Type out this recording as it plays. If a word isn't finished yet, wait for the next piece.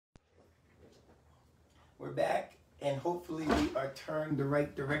We're back, and hopefully we are turned the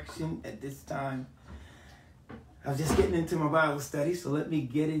right direction at this time. I was just getting into my Bible study, so let me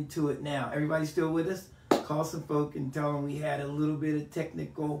get into it now. Everybody still with us? Call some folk and tell them we had a little bit of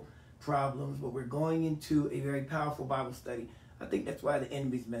technical problems, but we're going into a very powerful Bible study. I think that's why the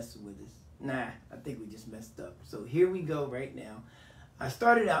enemy's messing with us. Nah, I think we just messed up. So here we go right now. I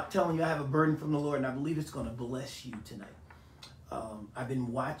started out telling you I have a burden from the Lord, and I believe it's going to bless you tonight. I've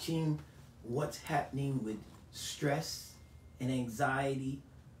been watching what's happening with stress and anxiety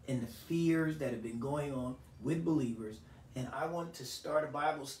and the fears that have been going on with believers. And I want to start a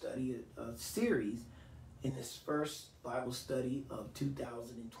Bible study, a series in this first Bible study of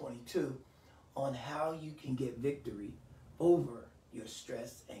 2022 on how you can get victory over your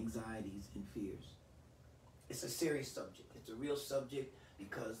stress, anxieties, and fears. It's a serious subject. It's a real subject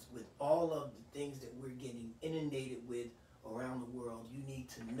because with all of the things that we're getting inundated with around the world, you need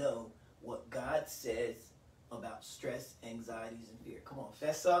to know what God says about stress, anxieties, and fear. Come on,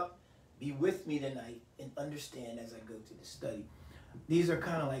 fess up. Be with me tonight and understand as I go through the study. These are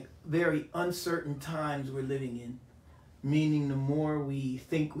kind of like very uncertain times we're living in, meaning the more we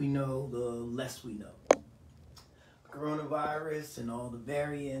think we know, the less we know. Coronavirus and all the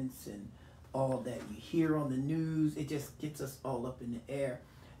variants and all that you hear on the news, it just gets us all up in the air.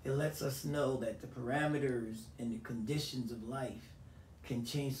 It lets us know that the parameters and the conditions of life can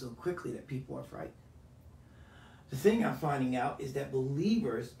change so quickly that people are frightened. The thing I'm finding out is that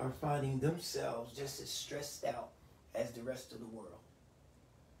believers are finding themselves just as stressed out as the rest of the world.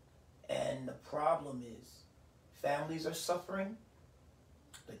 And the problem is families are suffering,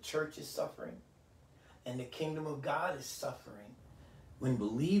 the church is suffering, and the kingdom of God is suffering when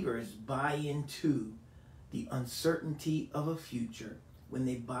believers buy into the uncertainty of a future, when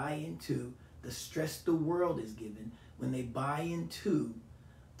they buy into the stress the world is given, when they buy into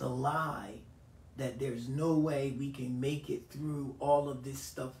the lie that there's no way we can make it through all of this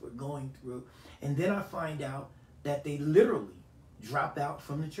stuff we're going through. And then I find out that they literally drop out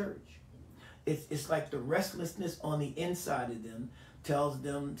from the church. It's like the restlessness on the inside of them tells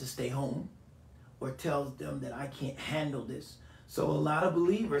them to stay home or tells them that I can't handle this. So a lot of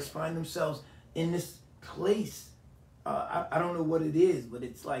believers find themselves in this place. I don't know what it is, but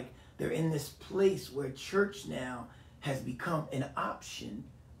it's like they're in this place where church now has become an option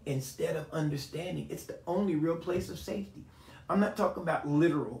instead of understanding it's the only real place of safety. I'm not talking about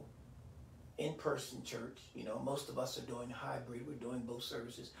literal in-person church. You know, most of us are doing hybrid. We're doing both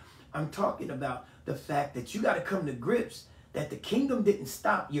services. I'm talking about the fact that you got to come to grips that the kingdom didn't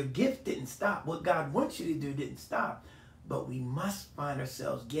stop. Your gift didn't stop. What God wants you to do didn't stop. But we must find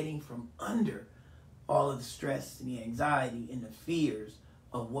ourselves getting from under all of the stress and the anxiety and the fears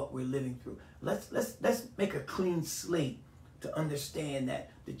of what we're living through. Let's make a clean slate to understand that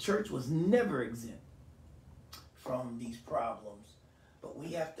the church was never exempt from these problems. But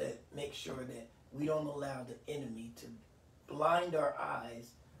we have to make sure that we don't allow the enemy to blind our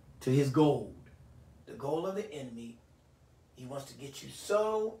eyes to his goal. The goal of the enemy, he wants to get you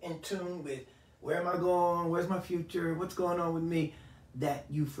so in tune with where am I going, where's my future, what's going on with me, that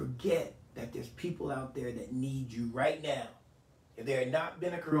you forget that there's people out there that need you right now. If there had not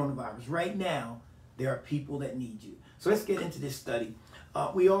been a coronavirus, right now, there are people that need you. So let's get into this study.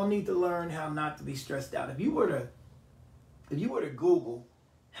 We all need to learn how not to be stressed out. If you were to Google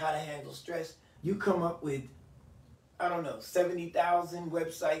how to handle stress, you come up with, I don't know, 70,000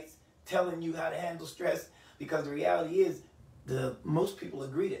 websites telling you how to handle stress, because the reality is most people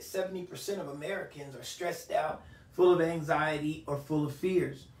agree that 70% of Americans are stressed out, full of anxiety, or full of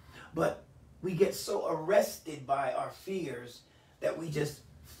fears. But we get so arrested by our fears that we just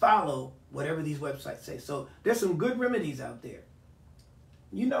follow whatever these websites say. So there's some good remedies out there.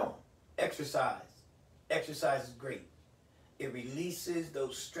 You know, exercise. Exercise is great. It releases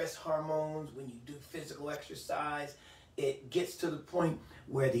those stress hormones when you do physical exercise. It gets to the point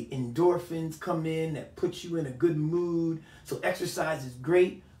where the endorphins come in that puts you in a good mood. So exercise is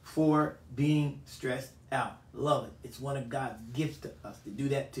great for being stressed out. Love it. It's one of God's gifts to us to do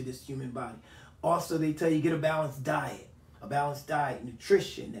that to this human body. Also, they tell you get a balanced diet. A balanced diet,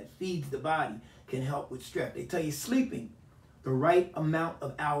 nutrition that feeds the body can help with stress. They tell you sleeping, the right amount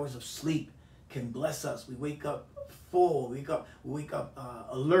of hours of sleep can bless us. We wake up full, we wake up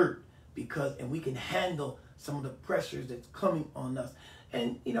alert, and we can handle some of the pressures that's coming on us.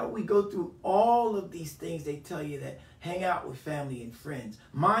 And, you know, we go through all of these things. They tell you that hang out with family and friends.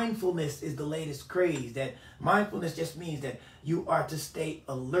 Mindfulness is the latest craze. That mindfulness just means that you are to stay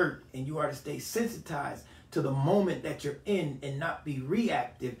alert and you are to stay sensitized to the moment that you're in and not be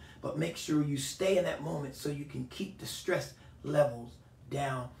reactive, but make sure you stay in that moment so you can keep the stress levels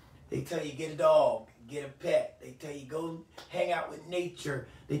down. They tell you get a dog, get a pet. They tell you go hang out with nature.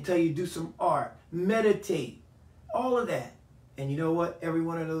 They tell you do some art, meditate, all of that. And you know what? Every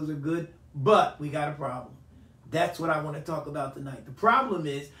one of those are good, but we got a problem. That's what I want to talk about tonight. The problem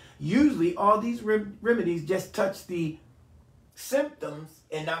is usually all these remedies just touch the symptoms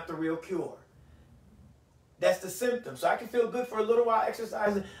and not the real cure. That's the symptom. So I can feel good for a little while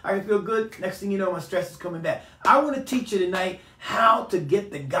exercising. I can feel good. Next thing you know, my stress is coming back. I want to teach you tonight how to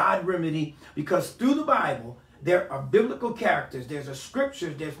get the God remedy, because through the Bible, there are biblical characters. There's a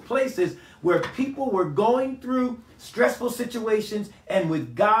scriptures. There's places where people were going through stressful situations, and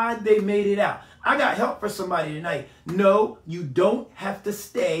with God, they made it out. I got help for somebody tonight. No, you don't have to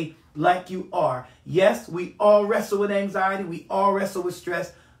stay like you are. Yes, we all wrestle with anxiety. We all wrestle with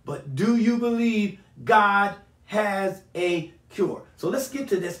stress. But do you believe God has a cure? So let's get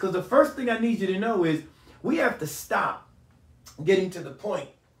to this, because the first thing I need you to know is we have to stop getting to the point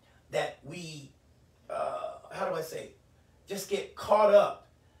that we, how do I say, just get caught up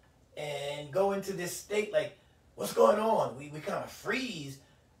and go into this state like, what's going on? We kind of freeze,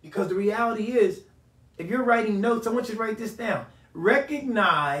 because the reality is, if you're writing notes, I want you to write this down.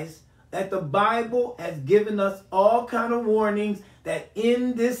 Recognize that the Bible has given us all kind of warnings that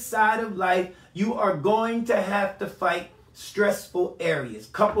in this side of life, you are going to have to fight stressful areas.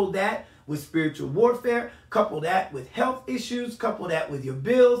 Couple that with spiritual warfare, couple that with health issues, couple that with your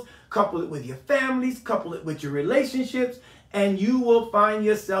bills, couple it with your families, couple it with your relationships, and you will find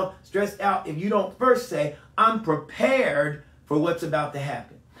yourself stressed out if you don't first say, I'm prepared for what's about to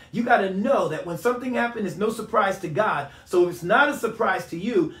happen. You got to know that when something happens, it's no surprise to God. So if it's not a surprise to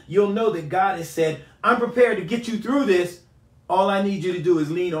you, you'll know that God has said, I'm prepared to get you through this. All I need you to do is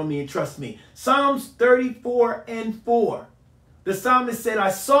lean on me and trust me. Psalms 34:4. The psalmist said,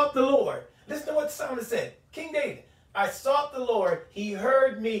 I sought the Lord. Listen to what the psalmist said. King David, I sought the Lord. He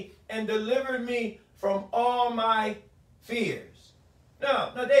heard me and delivered me from all my fears.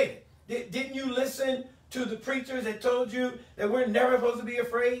 No, David, didn't you listen to the preachers that told you that we're never supposed to be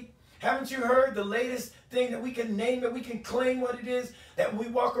afraid? Haven't you heard the latest thing that we can name it, we can claim what it is, that when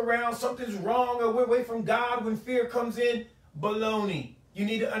we walk around, something's wrong or we're away from God when fear comes in? Baloney. You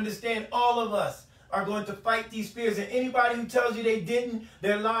need to understand all of us are going to fight these fears, and anybody who tells you they didn't,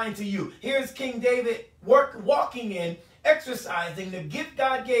 they're lying to you. Here's King David walking in, exercising the gift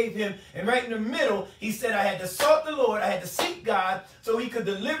God gave him, and right in the middle, he said, I had to sought the Lord, I had to seek God so he could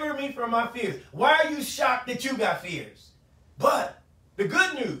deliver me from my fears. Why are you shocked that you got fears? But the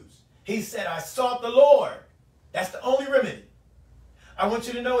good news, he said, I sought the Lord. That's the only remedy. I want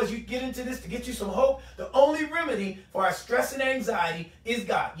you to know, as you get into this, to get you some hope, the only remedy for our stress and anxiety is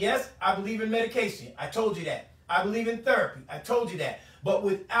God. Yes, I believe in medication. I told you that. I believe in therapy. I told you that. But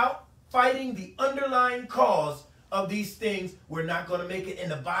without fighting the underlying cause of these things, we're not going to make it. And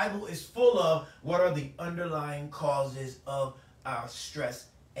the Bible is full of what are the underlying causes of our stress,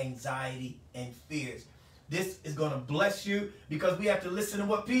 anxiety, and fears. This is going to bless you, because we have to listen to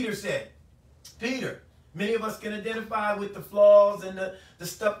what Peter said. Peter. Many of us can identify with the flaws and the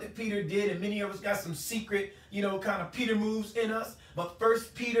stuff that Peter did, and many of us got some secret, kind of Peter moves in us. But 1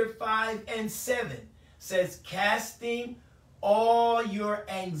 Peter 5:7 says, casting all your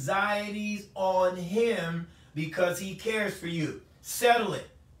anxieties on him because he cares for you. Settle it.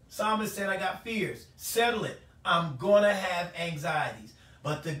 Psalmist said, I got fears. Settle it. I'm going to have anxieties.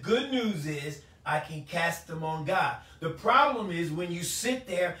 But the good news is, I can cast them on God. The problem is when you sit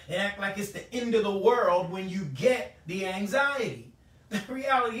there and act like it's the end of the world when you get the anxiety. The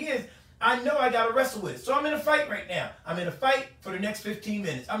reality is, I know I got to wrestle with it. So I'm in a fight right now. I'm in a fight for the next 15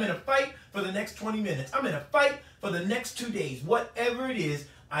 minutes. I'm in a fight for the next 20 minutes. I'm in a fight for the next 2 days. Whatever it is,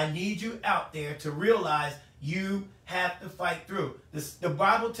 I need you out there to realize you have to fight through. The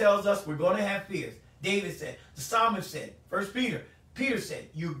Bible tells us we're going to have fears. David said, the psalmist said, 1 Peter said,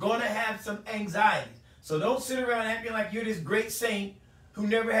 you're going to have some anxieties. So don't sit around acting like you're this great saint who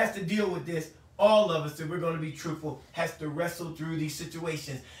never has to deal with this. All of us, if we're going to be truthful, has to wrestle through these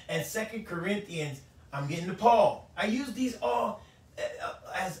situations. And 2 Corinthians, I'm getting to Paul. I use these all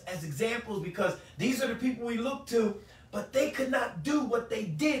as examples because these are the people we look to, but they could not do what they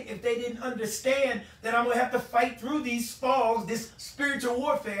did if they didn't understand that I'm going to have to fight through these falls, this spiritual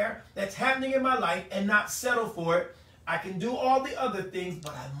warfare that's happening in my life, and not settle for it. I can do all the other things,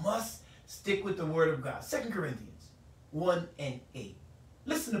 but I must stick with the word of God. 2 Corinthians 1:8.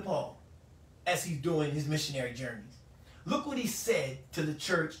 Listen to Paul as he's doing his missionary journeys. Look what he said to the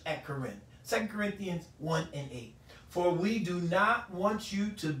church at Corinth. 2 Corinthians 1:8. For we do not want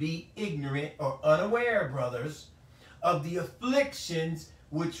you to be ignorant or unaware, brothers, of the afflictions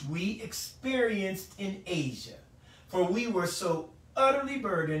which we experienced in Asia. For we were so utterly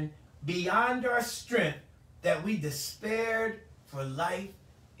burdened, beyond our strength that we despaired for life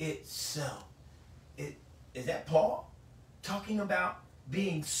itself. Is that Paul talking about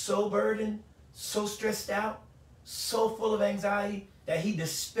being so burdened, so stressed out, so full of anxiety that he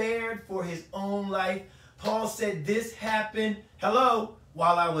despaired for his own life? Paul said this happened, hello,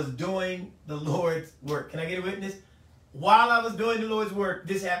 while I was doing the Lord's work. Can I get a witness? While I was doing the Lord's work,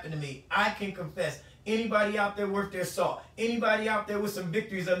 this happened to me. I can confess. Anybody out there worth their salt? Anybody out there with some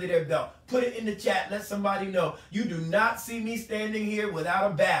victories under their belt? Put it in the chat. Let somebody know. You do not see me standing here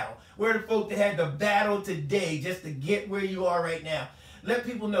without a battle. We're the folk that had the battle today just to get where you are right now. Let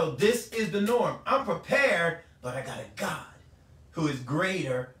people know this is the norm. I'm prepared, but I got a God who is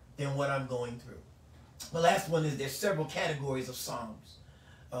greater than what I'm going through. The last one is there's several categories of Psalms.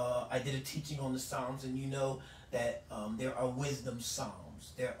 I did a teaching on the Psalms, and you know that there are wisdom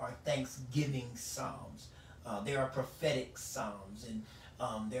Psalms. There are thanksgiving Psalms. There are prophetic Psalms. And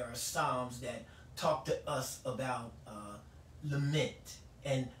there are Psalms that talk to us about lament.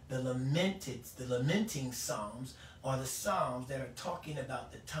 And the lamenting Psalms are the Psalms that are talking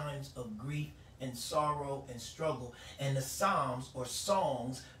about the times of grief and sorrow and struggle. And the Psalms or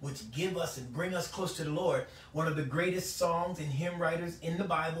songs which give us and bring us close to the Lord. One of the greatest songs and hymn writers in the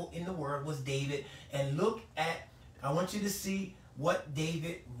Bible, in the Word, was David. And look at, I want you to see what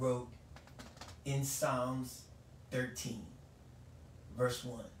David wrote in Psalms 13, verse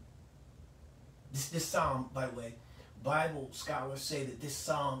 1. This psalm, by the way, Bible scholars say that this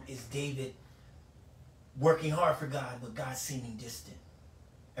psalm is David working hard for God, but God seeming distant.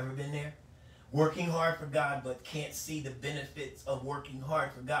 Ever been there? Working hard for God, but can't see the benefits of working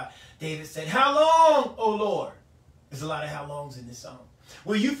hard for God. David said, how long, O Lord? There's a lot of how longs in this psalm.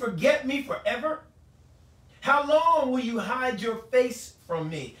 Will you forget me forever? How long will you hide your face from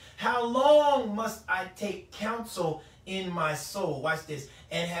me? How long must I take counsel in my soul? Watch this.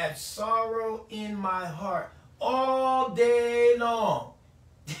 And have sorrow in my heart all day long.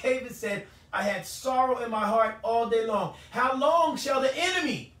 David said, I had sorrow in my heart all day long. How long shall the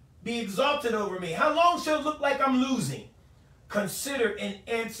enemy be exalted over me? How long shall it look like I'm losing? Consider and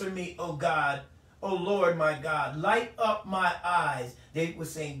answer me, O God, O Lord my God. Light up my eyes. David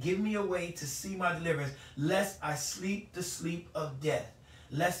was saying, give me a way to see my deliverance, lest I sleep the sleep of death.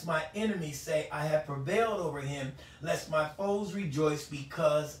 Lest my enemies say, I have prevailed over him. Lest my foes rejoice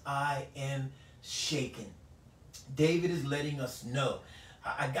because I am shaken. David is letting us know.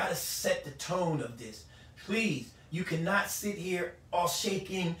 I got to set the tone of this. Please, you cannot sit here all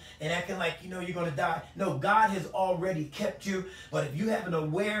shaking and acting like, you know, you're going to die. No, God has already kept you. But if you have an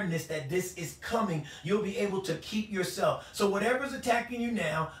awareness that this is coming, you'll be able to keep yourself. So whatever's attacking you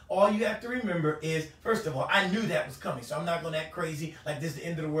now, all you have to remember is, first of all, I knew that was coming. So I'm not going to act crazy like this is the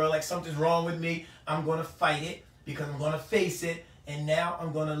end of the world, like something's wrong with me. I'm going to fight it because I'm going to face it. And now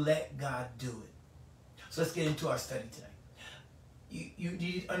I'm going to let God do it. So let's get into our study tonight. You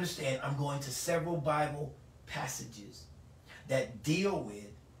need to understand, I'm going to several Bible passages that deal with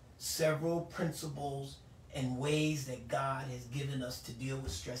several principles and ways that God has given us to deal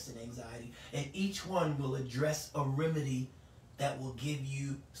with stress and anxiety. And each one will address a remedy that will give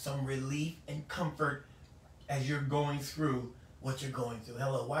you some relief and comfort as you're going through what you're going through.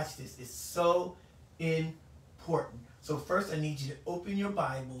 Hello, watch this. It's so important. So first I need you to open your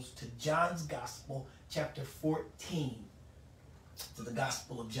Bibles to John's Gospel, chapter 14. To the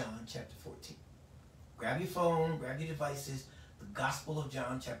Gospel of John, chapter 14. Grab your phone, grab your devices, the Gospel of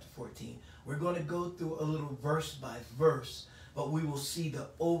John, chapter 14. We're going to go through a little verse by verse, but we will see the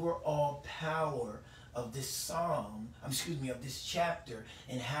overall power of this psalm, of this chapter,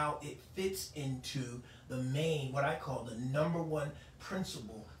 and how it fits into the main, what I call the number one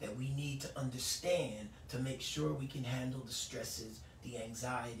principle that we need to understand to make sure we can handle the stresses, the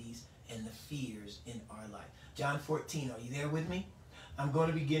anxieties, and the fears in our life. John 14, are you there with me? I'm going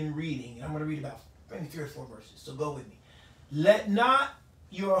to begin reading, and I'm going to read about maybe 3 or 4 verses, so go with me. Let not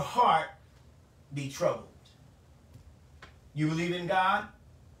your heart be troubled. You believe in God?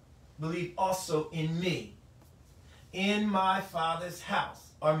 Believe also in me. In my Father's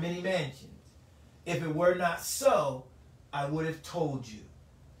house are many mansions. If it were not so, I would have told you.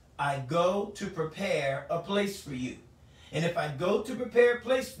 I go to prepare a place for you. And if I go to prepare a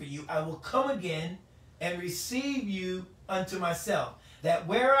place for you, I will come again and receive you unto myself, that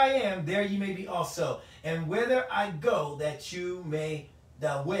where I am, there you may be also. And whither I go, that you may,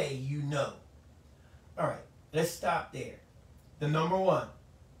 the way you know. All right, let's stop there. The number one,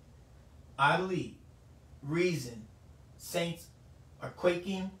 I believe, reason saints are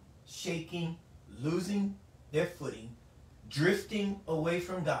quaking, shaking, losing their footing, drifting away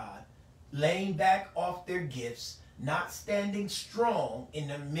from God, laying back off their gifts, not standing strong in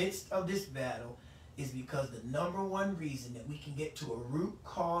the midst of this battle is because the number one reason that we can get to a root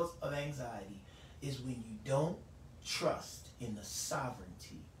cause of anxiety is when you don't trust in the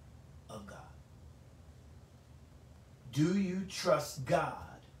sovereignty of God. Do you trust God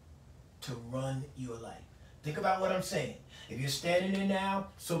to run your life? Think about what I'm saying. If you're standing there now,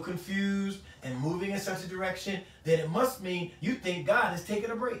 so confused and moving in such a direction, then it must mean you think God is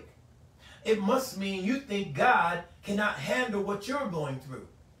taking a break. It must mean you think God cannot handle what you're going through.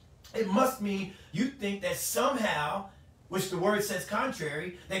 It must mean you think that somehow, which the word says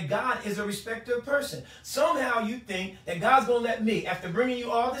contrary, that God is a respecter of person. Somehow you think that God's going to let me, after bringing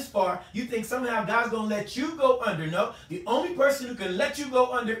you all this far, you think somehow God's going to let you go under. No, the only person who can let you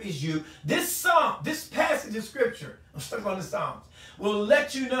go under is you. This passage of scripture, I'm stuck on the Psalms, will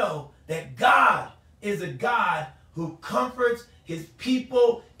let you know that God is a God who comforts his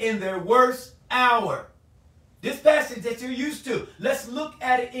people in their worst hour. This passage that you're used to, let's look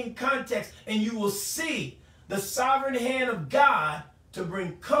at it in context and you will see the sovereign hand of God to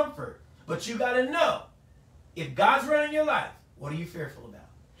bring comfort. But you got to know, if God's running your life, what are you fearful about?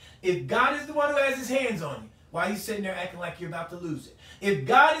 If God is the one who has his hands on you, why are you sitting there acting like you're about to lose it? If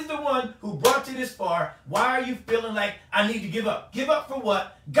God is the one who brought you this far, why are you feeling like I need to give up? Give up for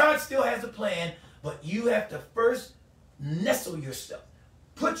what? God still has a plan, but you have to first nestle yourself,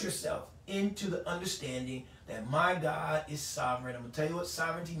 put yourself into the understanding that my God is sovereign. I'm going to tell you what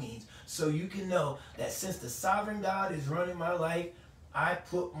sovereignty means so you can know that since the sovereign God is running my life, I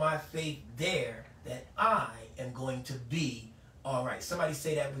put my faith there that I am going to be all right. Somebody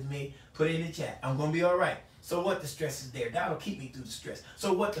say that with me. Put it in the chat. I'm going to be all right. So what, the stress is there? God will keep me through the stress.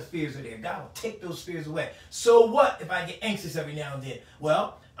 So what, the fears are there? God will take those fears away. So what if I get anxious every now and then?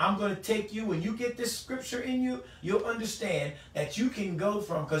 Well, I'm going to take you, when you get this scripture in you, you'll understand that you can go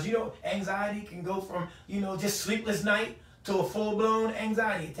from, because you know, anxiety can go from, you know, just sleepless night to a full-blown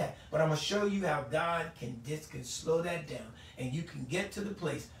anxiety attack. But I'm going to show you how God can slow that down, and you can get to the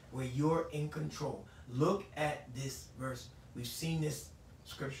place where you're in control. Look at this verse. We've seen this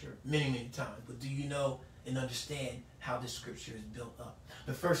scripture many, many times, but do you know and understand how this scripture is built up?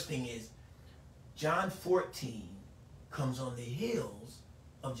 The first thing is, John 14 comes on the heels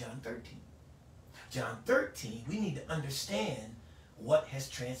of John 13. John 13, we need to understand what has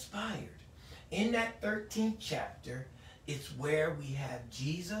transpired. In that 13th chapter, it's where we have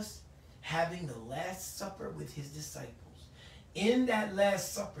Jesus having the Last Supper with his disciples. In that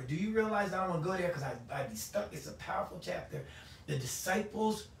Last Supper, do you realize, I don't want to go there because I'd be stuck. It's a powerful chapter. The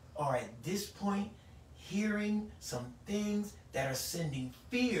disciples are at this point hearing some things that are sending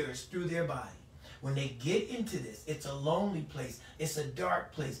fears through their body. When they get into this, it's a lonely place. It's a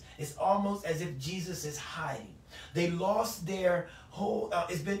dark place. It's almost as if Jesus is hiding. They lost their whole,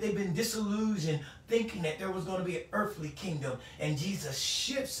 they've been disillusioned thinking that there was going to be an earthly kingdom. And Jesus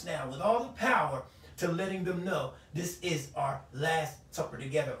shifts now with all the power to letting them know this is our Last Supper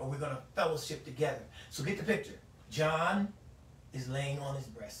together, or we're going to fellowship together. So get the picture. John is laying on his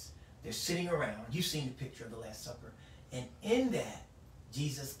breast. They're sitting around. You've seen the picture of the Last Supper. And in that,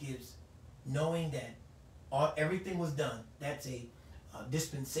 Jesus gives, knowing that everything was done. That's a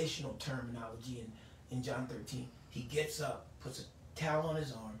dispensational terminology in John 13. He gets up, puts a towel on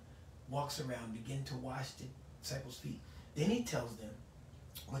his arm, walks around, begin to wash the disciples' feet. Then he tells them,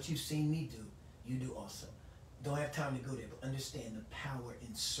 what you've seen me do, you do also. Don't have time to go there, but understand the power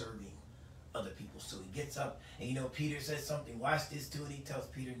in serving other people. So he gets up, and you know, Peter says something, watch this too, and he tells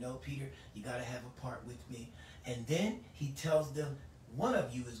Peter, no, Peter, you got to have a part with me. And then he tells them, one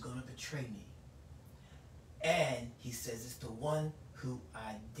of you is going to betray me. And he says it's the one who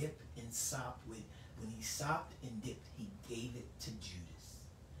I dip and sop with. When he sopped and dipped, he gave it to Judas.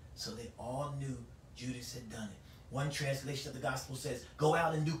 So they all knew Judas had done it. One translation of the gospel says, go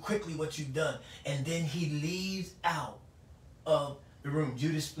out and do quickly what you've done. And then he leaves out of the room.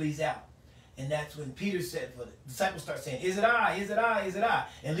 Judas flees out. And that's when Peter said, for the disciples start saying, is it I? Is it I? Is it I?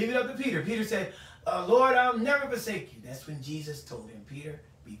 And leave it up to Peter. Peter said, Lord, I'll never forsake you. That's when Jesus told him, Peter,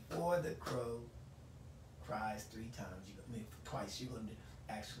 before the crow cries 3 times, twice, you're going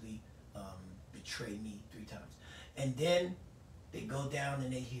to actually betray me 3 times. And then they go down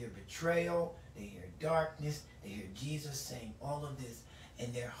and they hear betrayal, they hear darkness, they hear Jesus saying all of this,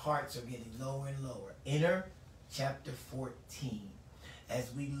 and their hearts are getting lower and lower. Enter chapter 14.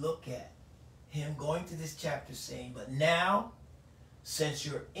 As we look at him going to this chapter saying, but now, since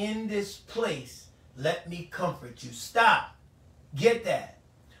you're in this place, let me comfort you. Stop. Get that.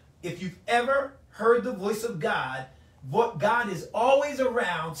 If you've ever heard the voice of God, what God is always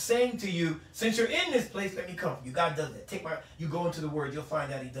around saying to you, since you're in this place, let me comfort you. God does that. You go into the word, you'll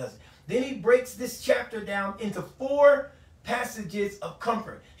find out he does it. Then he breaks this chapter down into 4 passages of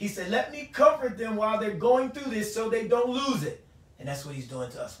comfort. He said, let me comfort them while they're going through this so they don't lose it. And that's what he's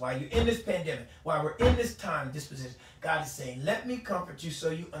doing to us. While you're in this pandemic, while we're in this time, this position, God is saying, let me comfort you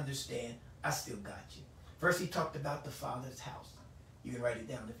so you understand I still got you. First, he talked about the Father's house. You can write it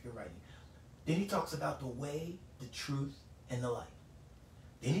down if you're writing. Then he talks about the way, the truth, and the life.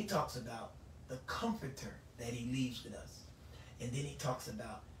 Then he talks about the comforter that he leaves with us. And then he talks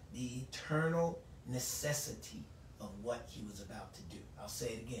about the eternal necessity of what he was about to do. I'll say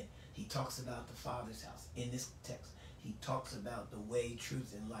it again. He talks about the Father's house in this text. He talks about the way,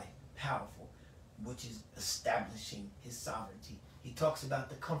 truth, and life. Powerful, which is establishing his sovereignty. He talks about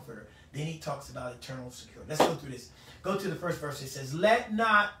the comforter. Then he talks about eternal security. Let's go through this. Go to the first verse. It says, let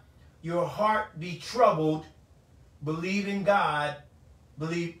not your heart be troubled. Believe in God.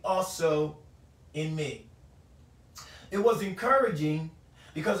 Believe also in me. It was encouraging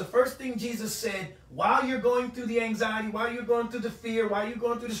because the first thing Jesus said, while you're going through the anxiety, while you're going through the fear, while you're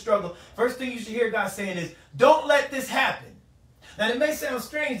going through the struggle, first thing you should hear God saying is, don't let this happen. Now, it may sound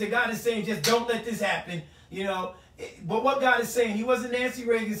strange that God is saying, just don't let this happen, you know. But what God is saying, he wasn't Nancy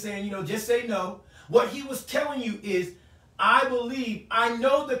Reagan saying, you know, just say no. What he was telling you is, I believe, I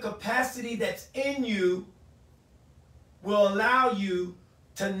know the capacity that's in you will allow you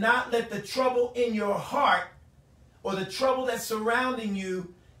to not let the trouble in your heart or the trouble that's surrounding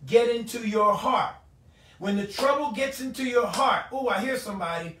you get into your heart. When the trouble gets into your heart, oh, I hear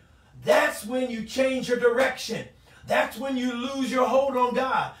somebody, that's when you change your direction. That's when you lose your hold on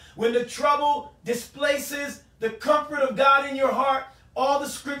God. When the trouble displaces the comfort of God in your heart, all the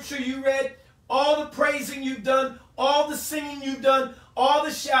scripture you read, all the praising you've done, all the singing you've done, all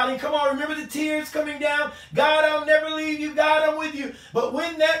the shouting. Come on, remember the tears coming down? God, I'll never leave you. God, I'm with you. But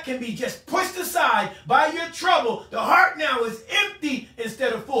when that can be just pushed aside by your trouble, the heart now is empty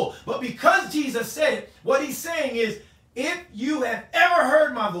instead of full. But because Jesus said it, what he's saying is, if you have ever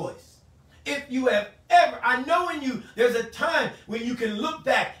heard my voice, if you have ever, I know in you, there's a time when you can look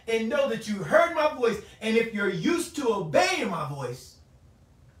back and know that you heard my voice. And if you're used to obeying my voice,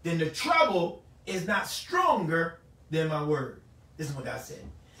 then the trouble is not stronger than my word. This is what God said.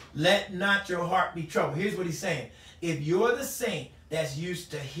 Let not your heart be troubled. Here's what he's saying. If you're the saint that's used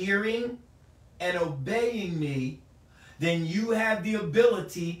to hearing and obeying me, then you have the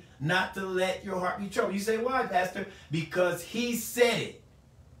ability not to let your heart be troubled. You say, why, Pastor? Because he said it.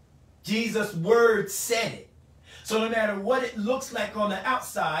 Jesus' word said it. So no matter what it looks like on the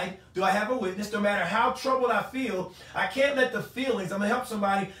outside, do I have a witness? No matter how troubled I feel, I can't let the feelings, I'm going to help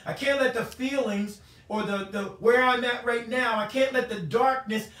somebody, I can't let the feelings or the where I'm at right now, I can't let the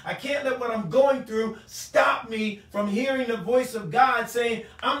darkness, I can't let what I'm going through stop me from hearing the voice of God saying,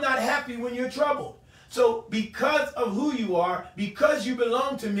 I'm not happy when you're troubled. So because of who you are, because you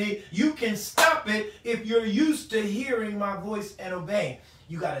belong to me, you can stop it if you're used to hearing my voice and obeying.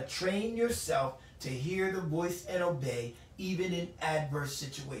 You got to train yourself to hear the voice and obey, even in adverse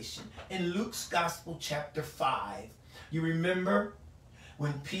situation. In Luke's Gospel, chapter 5, you remember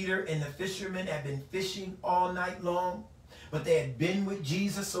when Peter and the fishermen had been fishing all night long, but they had been with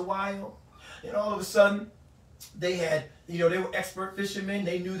Jesus a while, and all of a sudden, they had, they were expert fishermen,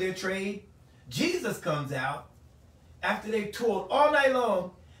 they knew their trade. Jesus comes out after they toiled all night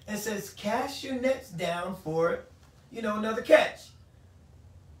long and says, cast your nets down for, another catch.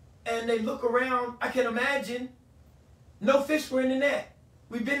 And they look around, I can imagine, no fish were in the net.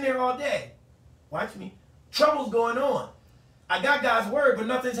 We've been there all day. Watch me. Trouble's going on. I got God's word, but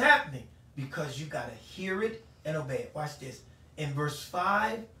nothing's happening. Because you got to hear it and obey it. Watch this. In verse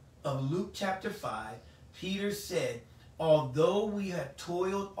 5 of Luke chapter 5, Peter said, although we have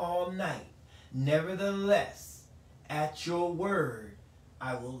toiled all night, nevertheless, at your word,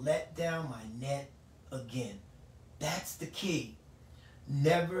 I will let down my net again. That's the key.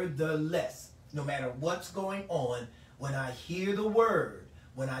 Nevertheless, no matter what's going on, when I hear the word,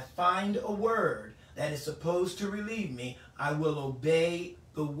 when I find a word that is supposed to relieve me, I will obey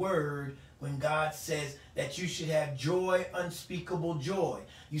the word. When God says that you should have joy, unspeakable joy.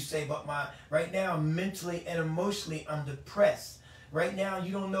 You say, but right now, mentally and emotionally, I'm depressed. Right now,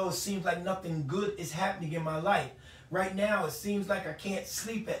 you don't know, it seems like nothing good is happening in my life. Right now, it seems like I can't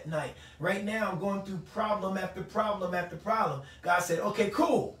sleep at night. Right now, I'm going through problem after problem after problem. God said, okay,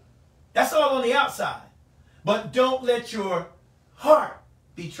 cool. That's all on the outside. But don't let your heart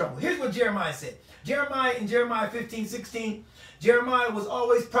be troubled. Here's what Jeremiah said. In Jeremiah 15:16, Jeremiah was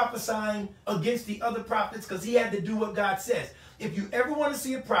always prophesying against the other prophets because he had to do what God says. If you ever want to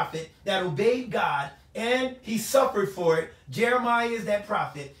see a prophet that obeyed God and he suffered for it, Jeremiah is that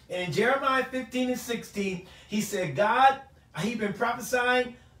prophet. And in Jeremiah 15:16, he said, God, he'd been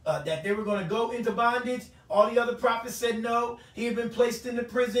prophesying that they were going to go into bondage. All the other prophets said no. He had been placed in the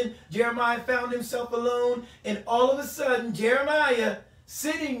prison. Jeremiah found himself alone. And all of a sudden, Jeremiah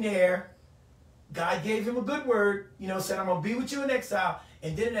sitting there, God gave him a good word, said, I'm going to be with you in exile.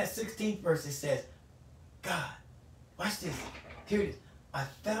 And then in that 16th verse, it says, God, watch this. Here it is. I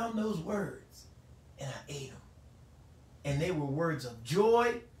found those words and I ate them. And they were words of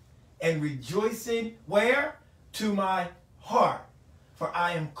joy and rejoicing. Where? To my heart. For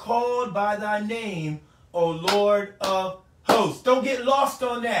I am called by thy name, O Lord of hosts. Don't get lost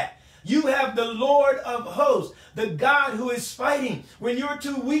on that. You have the Lord of hosts, the God who is fighting. When you're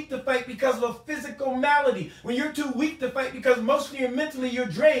too weak to fight because of a physical malady, when you're too weak to fight because emotionally and mentally you're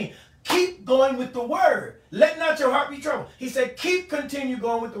drained, keep going with the word. Let not your heart be troubled. He said, continue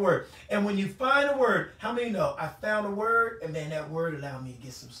going with the word. And when you find a word, how many know? I found a word, and then that word allowed me to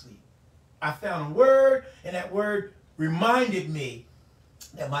get some sleep. I found a word, and that word reminded me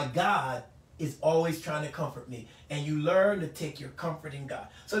that my God is always trying to comfort me. And you learn to take your comfort in God.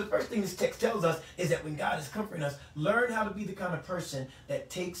 So the first thing this text tells us is that when God is comforting us, learn how to be the kind of person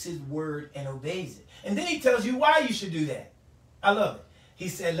that takes his word and obeys it. And then he tells you why you should do that. I love it. He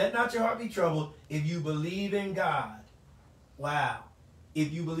said, let not your heart be troubled if you believe in God. Wow.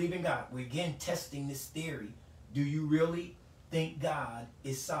 If you believe in God. We're again testing this theory. Do you really think God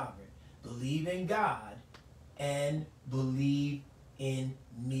is sovereign? Believe in God and believe in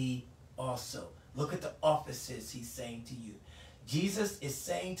me also. Look at the offices he's saying to you. Jesus is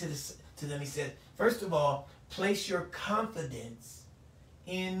saying to them, he said, first of all, place your confidence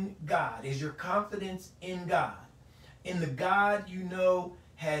in God. Is your confidence in God? In the God you know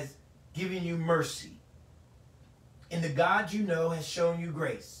has given you mercy. In the God you know has shown you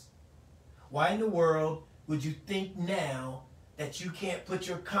grace. Why in the world would you think now that you can't put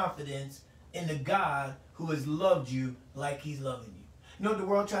your confidence in the God who has loved you like he's loving you? You know what the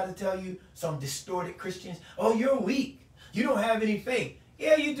world tried to tell you? Some distorted Christians. Oh, you're weak. You don't have any faith.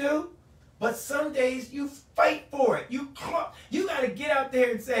 Yeah, you do. But some days you fight for it. You got to get out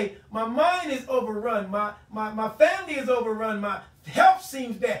there and say, my mind is overrun. My family is overrun. My health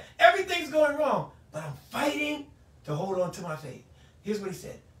seems bad. Everything's going wrong. But I'm fighting to hold on to my faith. Here's what he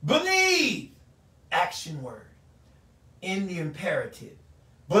said. Believe. Action word. In the imperative.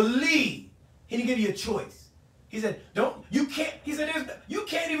 Believe. He didn't give you a choice. He said, you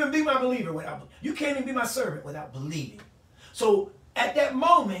can't even be my believer without, you can't even be my servant without believing. So at that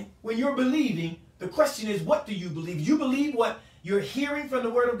moment, when you're believing, the question is, what do you believe? Do you believe what you're hearing from the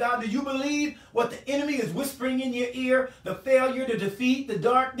word of God? Do you believe what the enemy is whispering in your ear? The failure, the defeat, the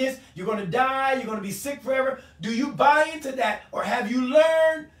darkness, you're going to die, you're going to be sick forever. Do you buy into that? Or have you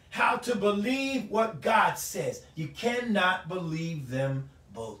learned how to believe what God says? You cannot believe them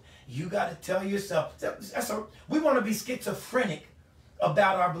both. You got to tell yourself, we want to be schizophrenic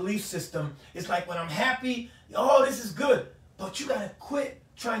about our belief system. It's like when I'm happy, oh, this is good. But you got to quit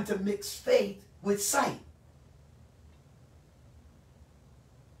trying to mix faith with sight.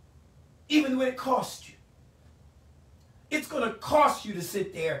 Even when it costs you. It's going to cost you to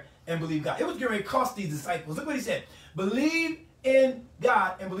sit there and believe God. It was going to cost these disciples. Look what he said. Believe in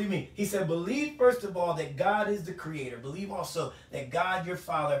God and believe me. He said, believe first of all that God is the creator. Believe also that God, your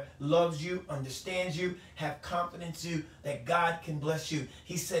Father, loves you, understands you, have confidence in you, that God can bless you.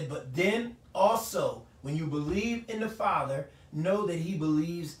 He said, but then also, when you believe in the Father, know that he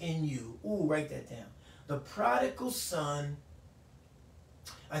believes in you. Ooh, write that down. The prodigal son,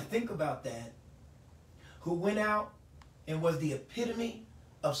 I think about that, who went out and was the epitome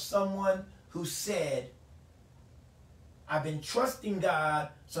of someone who said, I've been trusting God,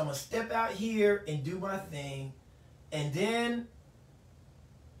 so I'm going to step out here and do my thing. And then,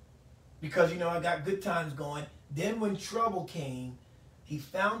 because, I got good times going, then when trouble came, he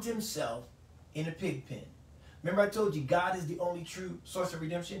found himself in a pig pen. Remember I told you God is the only true source of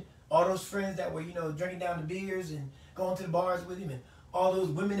redemption? All those friends that were, drinking down the beers and going to the bars with him, and all those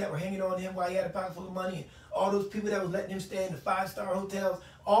women that were hanging on him while he had a pocket full of money, and all those people that was letting him stay in the 5-star hotels,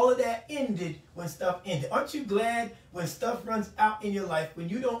 all of that ended when stuff ended. Aren't you glad when stuff runs out in your life, when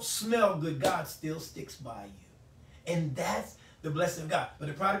you don't smell good, God still sticks by you? And that's the blessing of God. But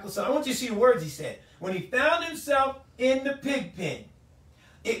the prodigal son, I want you to see the words he said. When he found himself in the pig pen,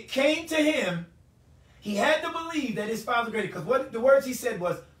 it came to him, he had to believe that his father was greater. Because what the words he said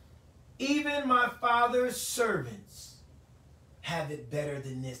was, even my father's servants have it better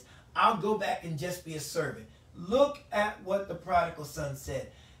than this. I'll go back and just be a servant. Look at what the prodigal son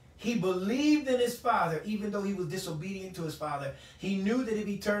said. He believed in his father, even though he was disobedient to his father. He knew that if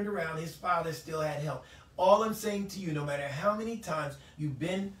he turned around, his father still had help. All I'm saying to you, no matter how many times you've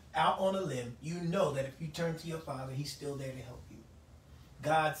been out on a limb, you know that if you turn to your father, he's still there to help you.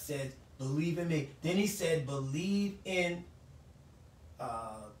 God said, believe in me. Then he said, believe in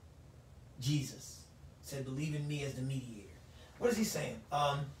Jesus. He said, believe in me as the mediator. What is he saying?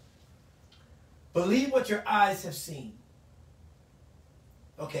 Believe what your eyes have seen.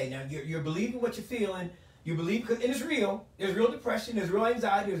 Okay, now you're believing what you're feeling. You believe, and it's real. There's real depression. There's real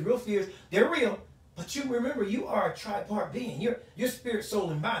anxiety. There's real fears. They're real. But you remember, you are a tripart being. Your spirit,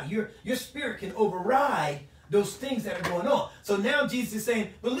 soul, and body. Your spirit can override those things that are going on. So now Jesus is saying,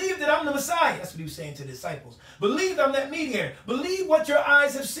 believe that I'm the Messiah. That's what he was saying to the disciples. Believe I'm that mediator. Believe what your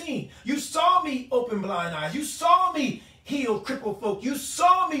eyes have seen. You saw me open blind eyes. You saw me heal crippled folk. You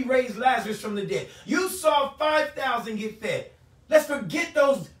saw me raise Lazarus from the dead. You saw 5,000 get fed. Let's forget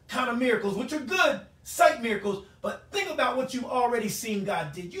those kind of miracles, which are good, sight miracles, but think about what you've already seen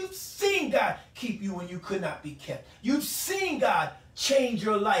God did. You've seen God keep you when you could not be kept. You've seen God change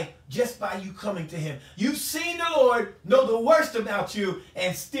your life just by you coming to him. You've seen the Lord know the worst about you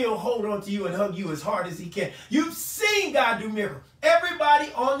and still hold on to you and hug you as hard as he can. You've seen God do miracles.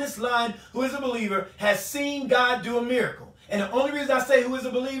 Everybody on this line who is a believer has seen God do a miracle. And the only reason I say who is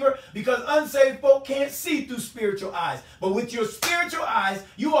a believer, because unsaved folk can't see through spiritual eyes. But with your spiritual eyes,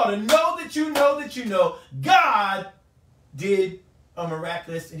 you ought to know that you know that you know God did a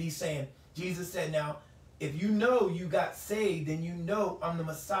miraculous. And he's saying, Jesus said, now, if you know you got saved, then you know I'm the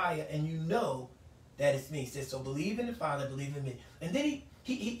Messiah, and you know that it's me. He said, so believe in the Father, believe in me. And then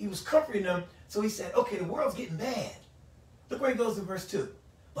he was comforting them. So he said, okay, the world's getting bad. Look where he goes in verse 2.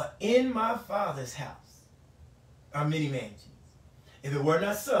 But in my Father's house are many mansions. If it were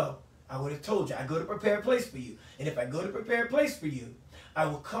not so, I would have told you, I go to prepare a place for you. And if I go to prepare a place for you, I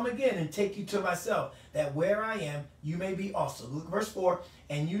will come again and take you to myself, that where I am, you may be also. Look, verse 4,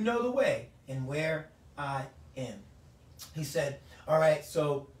 and you know the way and where I am. He said, all right,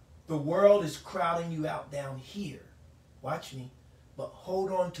 so the world is crowding you out down here. Watch me. But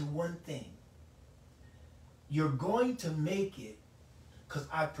hold on to one thing. You're going to make it because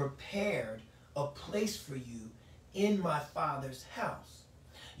I prepared a place for you in my Father's house.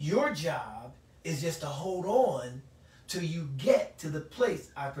 Your job is just to hold on till you get to the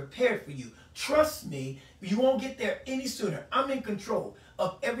place I prepared for you. Trust me, you won't get there any sooner. I'm in control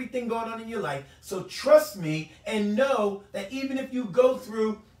of everything going on in your life. So trust me and know that even if you go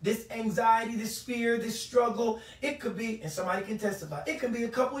through this anxiety, this fear, this struggle, it could be, and somebody can testify, it can be a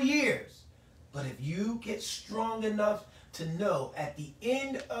couple years. But if you get strong enough to know at the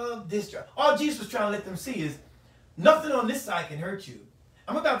end of this, all Jesus was trying to let them see is, nothing on this side can hurt you.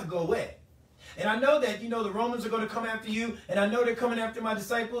 I'm about to go away. And I know that, the Romans are going to come after you. And I know they're coming after my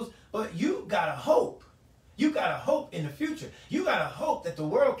disciples. But you got to hope. You got to hope in the future. You got to hope that the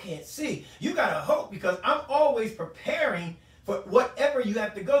world can't see. You got to hope because I'm always preparing for whatever you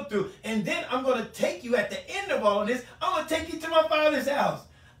have to go through. And then I'm going to take you at the end of all of this. I'm going to take you to my Father's house.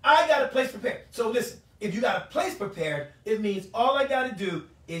 I got a place prepared. So listen, if you got a place prepared, it means all I got to do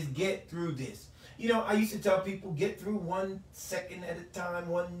is get through this. I used to tell people, get through 1 second at a time,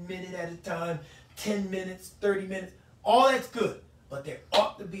 1 minute at a time, 10 minutes, 30 minutes. All that's good. But there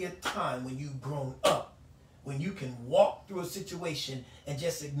ought to be a time when you've grown up, when you can walk through a situation and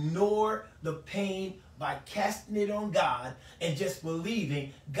just ignore the pain by casting it on God and just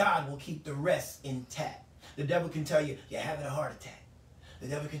believing God will keep the rest intact. The devil can tell you, you're having a heart attack. The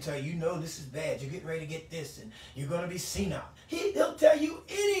devil can tell you, this is bad. You're getting ready to get this and you're going to be senile. He'll tell you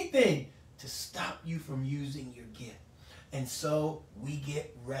anything to stop you from using your gift. And so we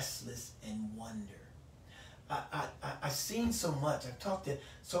get restless and wonder. I've seen so much. I've talked to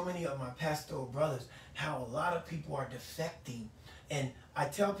so many of my pastoral brothers how a lot of people are defecting. And I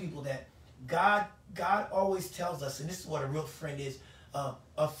tell people that God always tells us, and this is what a real friend is,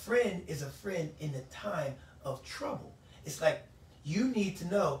 a friend is a friend in the time of trouble. It's like you need to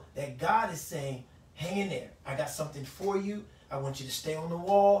know that God is saying, hang in there. I got something for you. I want you to stay on the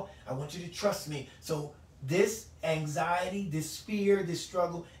wall. I want you to trust me. So this anxiety, this fear, this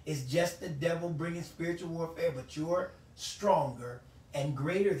struggle is just the devil bringing spiritual warfare, but you're stronger and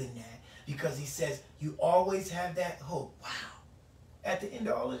greater than that because he says you always have that hope. Wow. At the end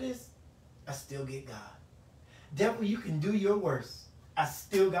of all of this, I still get God. Devil, you can do your worst. I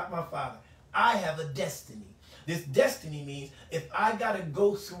still got my Father. I have a destiny. This destiny means if I got to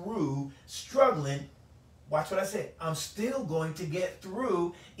go through struggling, watch what I said. I'm still going to get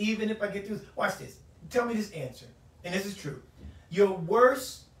through, even if I get through. Watch this. Tell me this answer. And this is true. Your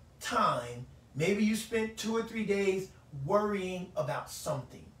worst time, maybe you spent 2 or 3 days worrying about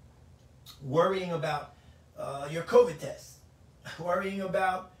something. Worrying about your COVID test. Worrying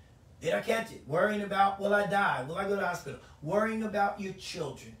about, did I catch it? Worrying about, will I die? Will I go to the hospital? Worrying about your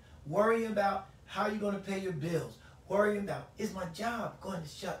children. Worrying about how you're going to pay your bills. worrying about, is my job going to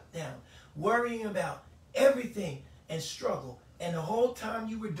shut down? Worrying about everything and struggle. And the whole time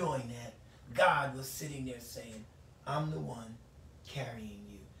you were doing that, God was sitting there saying, I'm the one carrying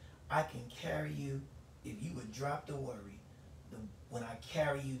you. I can carry you. If you would drop the worry, when I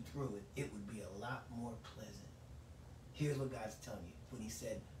carry you through it, it would be a lot more pleasant. Here's what God's telling you when he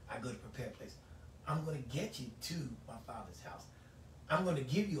said, I go to prepare a place. I'm going to get you to my Father's house. I'm going to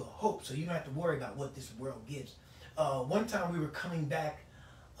give you a hope so you don't have to worry about what this world gives. One time we were coming back,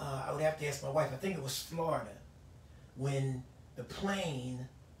 I would have to ask my wife, I think it was Florida, when the plane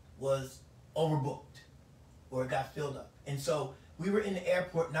was overbooked or it got filled up. And so we were in the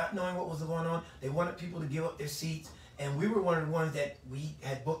airport not knowing what was going on. They wanted people to give up their seats, and we were one of the ones that we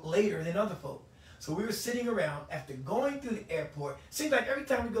had booked later than other folk. So we were sitting around after going through the airport. Seems like every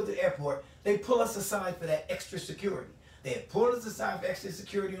time we go to the airport, they pull us aside for that extra security. They had pulled us aside for extra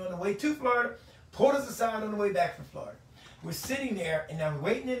security on the way to Florida, pulled us aside on the way back from Florida. We're sitting there, and now we're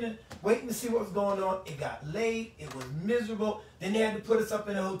waiting to see what was going on. It got late. It was miserable. Then they had to put us up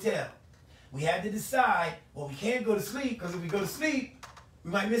in a hotel. We had to decide, well, we can't go to sleep, because if we go to sleep,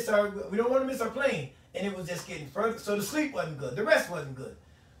 we don't want to miss our plane. And it was just getting further. So the sleep wasn't good. The rest wasn't good.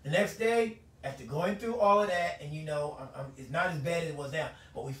 The next day, after going through all of that, and you know, it's not as bad as it was now,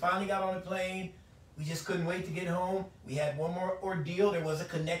 but we finally got on the plane. We just couldn't wait to get home. We had one more ordeal. There was a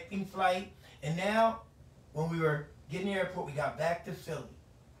connecting flight. And now, when we were getting to the airport, we got back to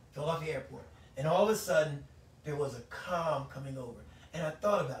Philadelphia Airport. And all of a sudden, there was a calm coming over. And I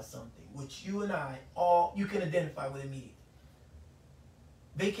thought about something, which you and I, you can identify with immediately.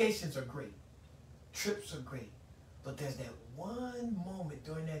 Vacations are great. Trips are great. But there's that one moment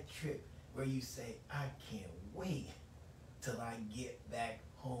during that trip where you say, I can't wait till I get back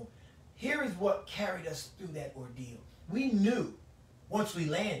home. Here is what carried us through that ordeal. We knew once we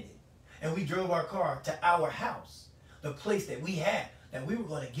landed and we drove our car to our house, the place that we had, that we were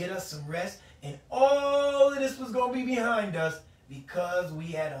going to get us some rest, and all of this was going to be behind us because we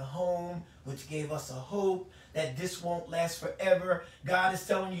had a home which gave us a hope that this won't last forever. God is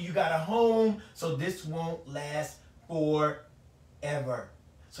telling you, you got a home, so this won't last forever.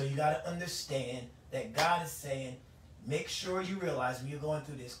 So you got to understand that God is saying, make sure you realize when you're going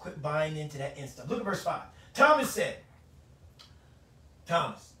through this, quit buying into that instant. Look at verse 5. Thomas said,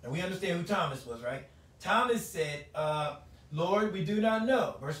 and we understand who Thomas was, right? Thomas said, Lord, we do not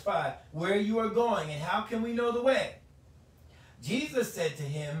know, verse 5, where you are going, and how can we know the way? Jesus said to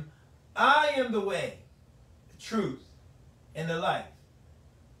him, I am the way, the truth, and the life.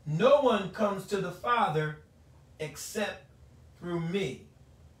 No one comes to the Father except through me.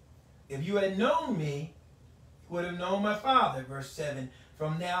 If you had known me, you would have known my Father. Verse 7,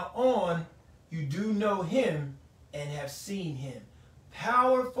 from now on, you do know him and have seen him.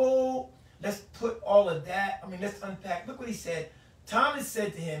 Powerful. Let's put all of that. Let's unpack. Look what he said. Thomas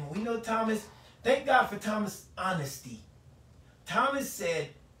said to him, we know Thomas, thank God for Thomas' honesty. Thomas said,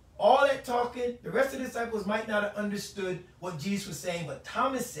 all that talking, the rest of the disciples might not have understood what Jesus was saying, but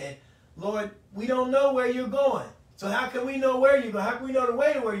Thomas said, Lord, we don't know where you're going. So how can we know where you're going? How can we know the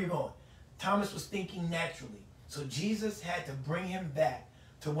way to where you're going? Thomas was thinking naturally. So Jesus had to bring him back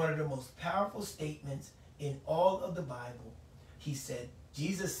to one of the most powerful statements in all of the Bible. He said,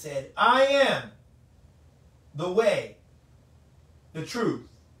 Jesus said, I am the way, the truth,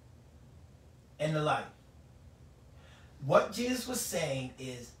 and the life. What Jesus was saying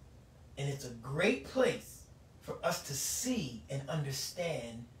is, and it's a great place for us to see and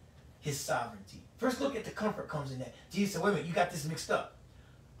understand his sovereignty. First, look at the comfort comes in that. Jesus said, wait a minute, you got this mixed up.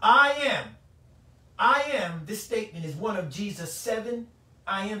 I am, this statement is one of Jesus' 7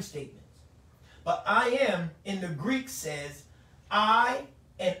 I am statements. But I am, in the Greek, says, I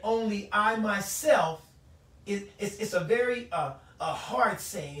and only I myself. It's a very a hard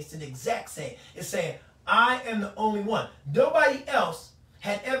saying. It's an exact saying. It's saying, I am the only one. Nobody else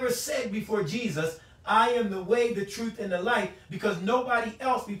had ever said before Jesus, I am the way, the truth, and the life, because nobody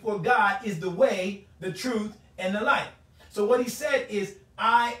else before God is the way, the truth, and the life. So what he said is,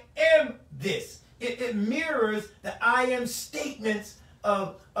 I am this. It mirrors the I am statements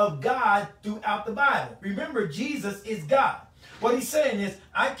of God throughout the Bible. Remember, Jesus is God. What he's saying is,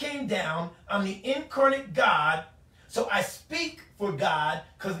 I came down, I'm the incarnate God, so I speak for God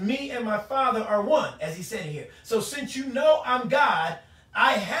because me and my Father are one, as he said here. So since you know I'm God,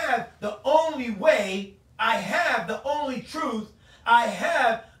 I have the only way, I have the only truth, I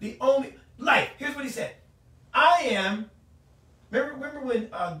have the only life. Here's what he said. I am, remember when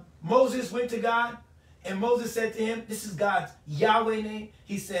Moses went to God and Moses said to him, this is God's Yahweh name.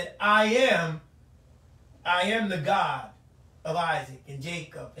 He said, I am the God of Isaac and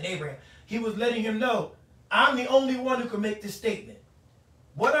Jacob and Abraham. He was letting him know, I'm the only one who can make this statement.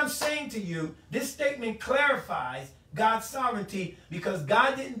 What I'm saying to you, this statement clarifies God's sovereignty, because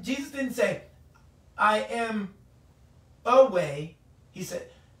Jesus didn't say, I am a way. He said,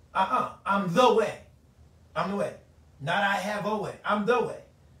 I'm the way. I'm the way. Not I have a way. I'm the way.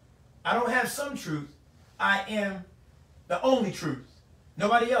 I don't have some truth. I am the only truth.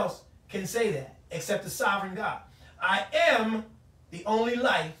 Nobody else can say that except the sovereign God. I am the only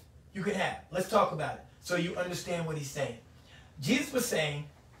life you can have. Let's talk about it so you understand what he's saying. Jesus was saying,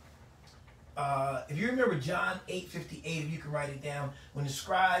 if you remember John 8:58, if you can write it down, when the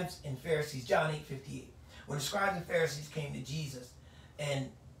scribes and Pharisees, John 8:58, when the scribes and Pharisees came to Jesus, and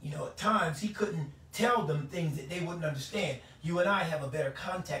at times he couldn't tell them things that they wouldn't understand. You and I have a better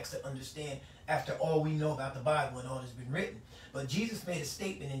context to understand after all we know about the Bible and all that's been written. But Jesus made a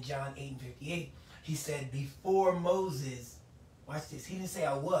statement in John 8:58. He said, before Moses, watch this, he didn't say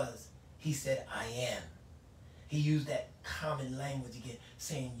I was, he said I am. He used that common language again,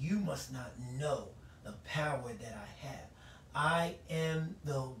 saying you must not know the power that I have. I am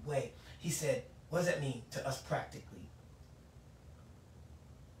the way. He said, what does that mean to us practically?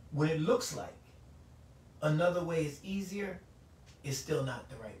 When it looks like another way is easier, it's still not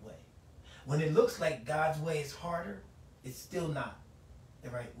the right way. When it looks like God's way is harder, it's still not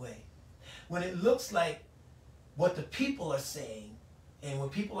the right way. When it looks like what the people are saying, and when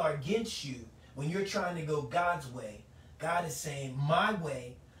people are against you, when you're trying to go God's way, God is saying my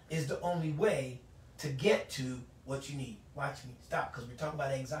way is the only way to get to what you need. Watch me. Stop, because we're talking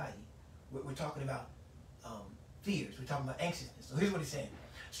about anxiety. We're talking about fears. We're talking about anxiousness. So here's what he's saying.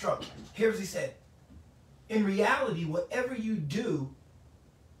 Struggle. Here's what he said. In reality, whatever you do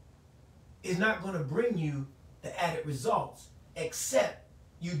is not going to bring you the added results, except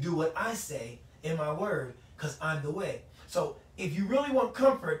you do what I say in my word, because I'm the way. So if you really want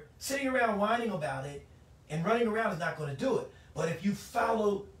comfort, sitting around whining about it and running around is not going to do it. But if you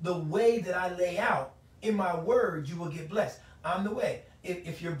follow the way that I lay out in my word, you will get blessed. I'm the way.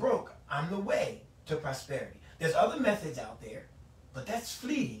 If you're broke, I'm the way to prosperity. There's other methods out there, but that's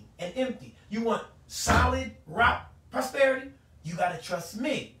fleeting and empty. You want solid, rock prosperity? You got to trust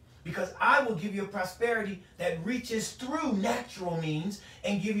me, because I will give you a prosperity that reaches through natural means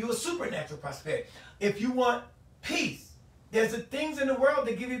and give you a supernatural prosperity. If you want peace, there's the things in the world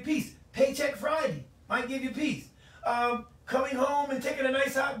that give you peace. Paycheck Friday might give you peace. Coming home and taking a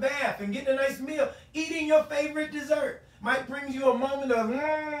nice hot bath and getting a nice meal, eating your favorite dessert might bring you a moment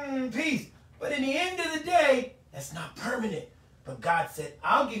of peace. But in the end of the day, that's not permanent. But God said,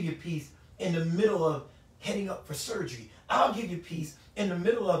 I'll give you peace in the middle of heading up for surgery. I'll give you peace in the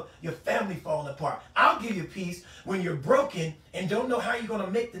middle of your family falling apart. I'll give you peace when you're broken and don't know how you're going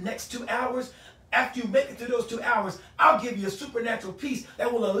to make the next 2 hours. After you make it through those 2 hours, I'll give you a supernatural peace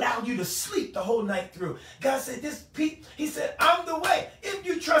that will allow you to sleep the whole night through. God said, this peace, he said, I'm the way. If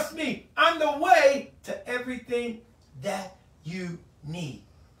you trust me, I'm the way to everything that you need.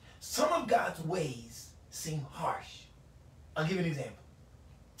 Some of God's ways seem harsh. I'll give you an example.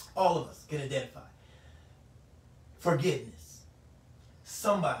 All of us can identify. Forgiveness.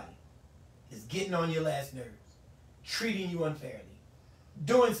 Somebody is getting on your last nerves, treating you unfairly,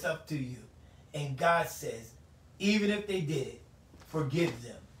 doing stuff to you. And God says, even if they did it, forgive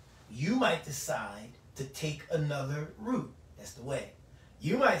them. You might decide to take another route. That's the way.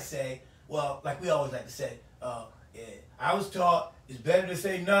 You might say, well, like we always like to say, I was taught it's better to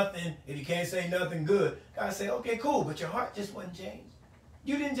say nothing if you can't say nothing good. God say, okay, cool, but your heart just wasn't changed.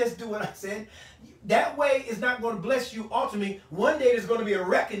 You didn't just do what I said. That way is not going to bless you ultimately. One day there's going to be a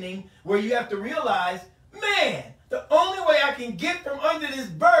reckoning where you have to realize, man, the only way I can get from under this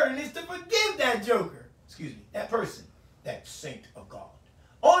burden is to forgive that joker. Excuse me, that person, that saint of God.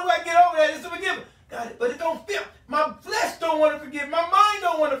 Only way I get over that is to forgive him. God, but it don't feel. My flesh don't want to forgive. My mind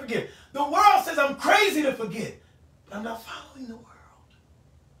don't want to forgive. The world says I'm crazy to forgive. But I'm not following the world.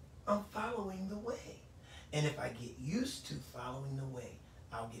 I'm following the way. And if I get used to following the way,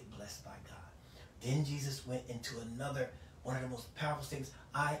 I'll get blessed by God. Then Jesus went into another, one of the most powerful statements.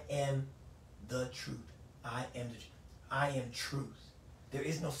 I am the truth. I am the truth. I am truth. There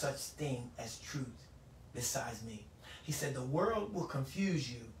is no such thing as truth besides me. He said the world will confuse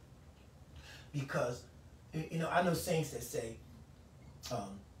you because, I know saints that say,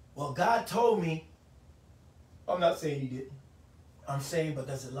 well, God told me. I'm not saying he didn't. I'm saying, but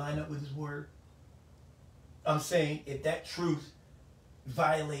does it line up with his word? I'm saying if that truth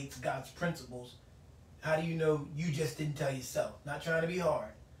violates God's principles, how do you know you just didn't tell yourself? Not trying to be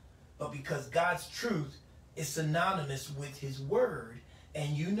hard, but because God's truth is synonymous with his word, and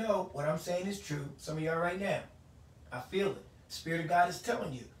you know what I'm saying is true. Some of y'all right now, I feel it. The Spirit of God is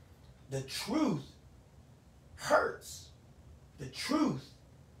telling you the truth hurts. The truth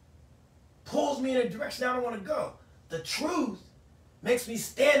pulls me in a direction I don't want to go. The truth makes me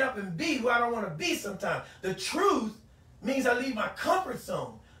stand up and be who I don't want to be sometimes. The truth means I leave my comfort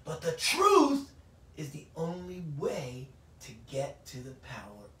zone. But the truth is the only way to get to the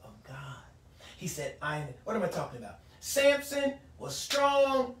power of God. He said, what am I talking about? Samson was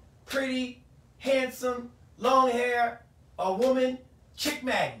strong, pretty, handsome, long hair, a woman, chick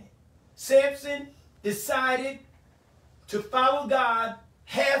magnet. Samson decided to follow God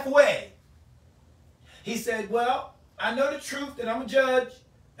halfway. He said, well, I know the truth that I'm a judge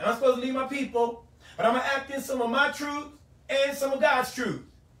and I'm supposed to lead my people, but I'm going to act in some of my truth and some of God's truth.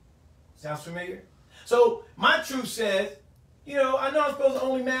 Sounds familiar? So my truth says, you know, I know I'm supposed to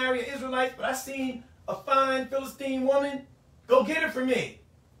only marry an Israelite, but I seen a fine Philistine woman. Go get her for me.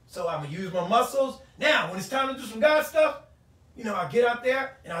 So I'm going to use my muscles. Now, when it's time to do some God stuff, you know, I'll get out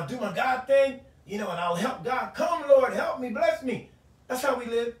there and I'll do my God thing, you know, and I'll help God. Come, Lord, help me, bless me. That's how we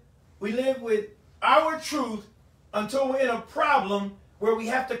live. We live with our truth until we're in a problem where we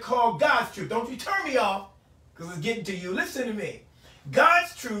have to call God's truth. Don't you turn me off because it's getting to you. Listen to me.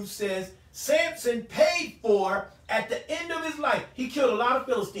 God's truth says Samson paid for at the end of his life. He killed a lot of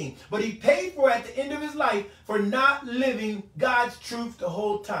Philistines, but he paid for at the end of his life for not living God's truth the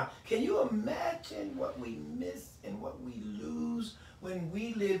whole time. Can you imagine what we miss and what we lose when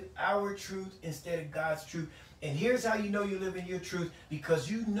we live our truth instead of God's truth? And here's how you know you live in your truth, because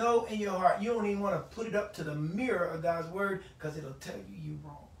you know in your heart you don't even want to put it up to the mirror of God's word because it'll tell you you're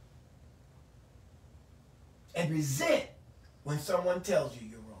wrong. And resent when someone tells you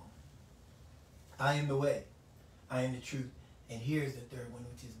you're wrong. I am the way. I am the truth. And here's the third one,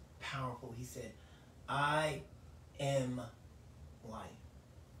 which is powerful. He said, I am life.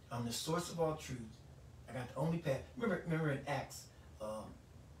 I'm the source of all truth. I got the only path. Remember in Acts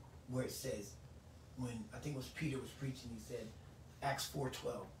where it says, when I think it was Peter was preaching, he said, Acts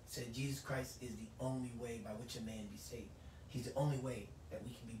 4:12, said Jesus Christ is the only way by which a man be saved. He's the only way that we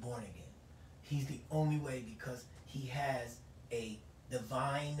can be born again. He's the only way because he has a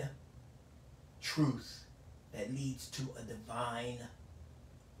divine truth that leads to a divine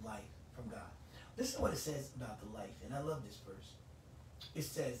life from God. Listen to what it says about the life, and I love this verse. It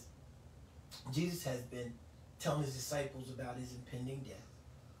says, Jesus has been telling his disciples about his impending death.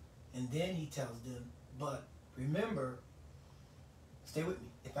 And then he tells them, but remember, stay with me,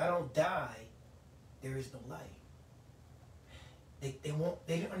 if I don't die, there is no life. They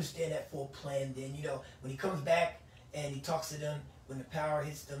didn't understand that full plan then. You know, when he comes back and he talks to them, when the power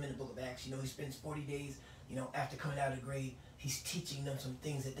hits them in the book of Acts, you know, he spends 40 days, you know, after coming out of the grave, he's teaching them some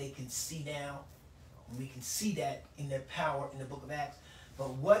things that they can see now. And we can see that in their power in the book of Acts.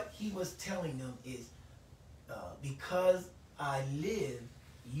 But what he was telling them is, because I live,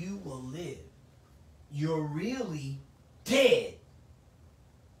 you will live. You're really dead.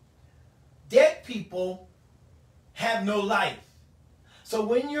 Dead people have no life. So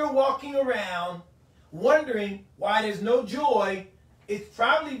when you're walking around wondering why there's no joy, it's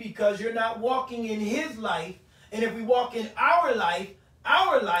probably because you're not walking in his life. And if we walk in our life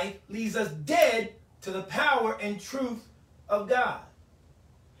leaves us dead to the power and truth of God.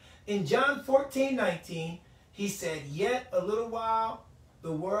 In John 14:19, he said, yet a little while,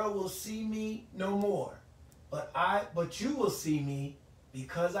 the world will see me no more. But you will see me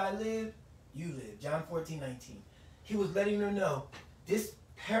because I live, you live. John 14:19. He was letting them know this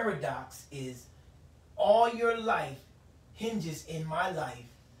paradox is all your life hinges in my life,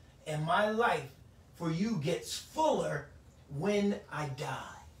 and my life for you gets fuller when I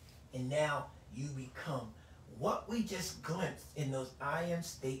die. And now you become what we just glimpsed in those I am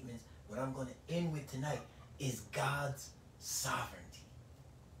statements. What I'm going to end with tonight is God's sovereignty.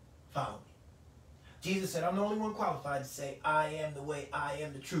 Follow me. Jesus said, I'm the only one qualified to say, I am the way, I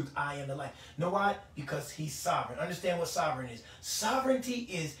am the truth, I am the life. Know why? Because he's sovereign. Understand what sovereign is. Sovereignty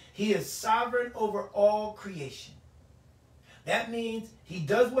is, he is sovereign over all creation. That means he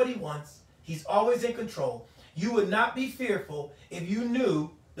does what he wants. He's always in control. You would not be fearful if you knew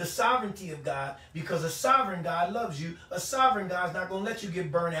the sovereignty of God, because a sovereign God loves you. A sovereign God's not going to let you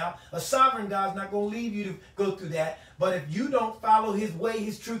get burnt out. A sovereign God's not going to leave you to go through that. But if you don't follow his way,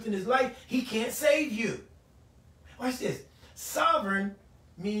 his truth, and his life, he can't save you. Watch this. Sovereign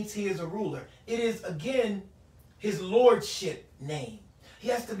means he is a ruler. It is, again, his lordship name. He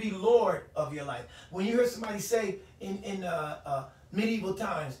has to be Lord of your life. When you hear somebody say in medieval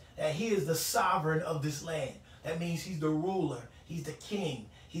times that he is the sovereign of this land, that means he's the ruler. He's the king.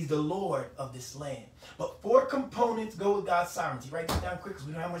 He's the Lord of this land. But 4 components go with God's sovereignty. Write this down quick because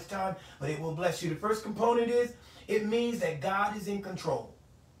we don't have much time, but it will bless you. The first component is, it means that God is in control.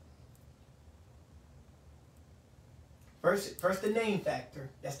 First the name factor.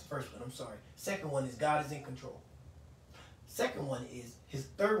 That's the first one. I'm sorry. Second one is God is in control. Third one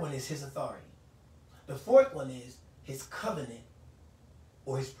is his authority. The fourth one is his covenant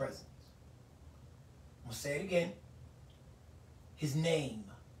or his presence. I'm going to say it again. His name.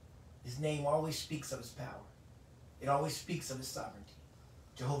 His name always speaks of his power. It always speaks of his sovereignty.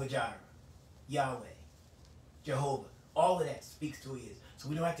 Jehovah Jireh, Yahweh, Jehovah. All of that speaks to who he is. So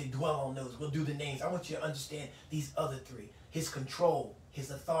we don't have to dwell on those. We'll do the names. I want you to understand these other three. His control,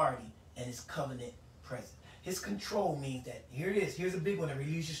 his authority, and his covenant presence. His control means that, here it is. Here's a big one that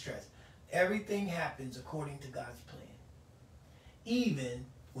relieves your stress. Everything happens according to God's plan. Even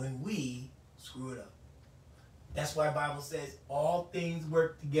when we screw it up. That's why the Bible says all things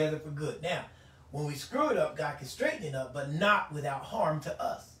work together for good. Now, when we screw it up, God can straighten it up, but not without harm to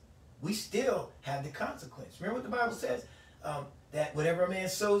us. We still have the consequence. Remember what the Bible says? That whatever a man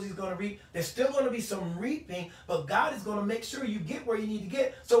sows, he's going to reap. There's still going to be some reaping, but God is going to make sure you get where you need to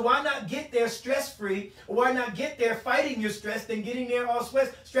get. So why not get there stress-free? Or why not get there fighting your stress than getting there all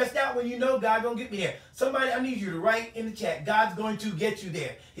stressed out when you know God going to get me there? Somebody, I need you to write in the chat, God's going to get you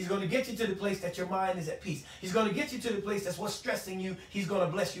there. He's going to get you to the place that your mind is at peace. He's going to get you to the place that's what's stressing you. He's going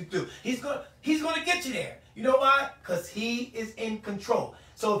to bless you through. He's going to get you there. You know why? Because he is in control.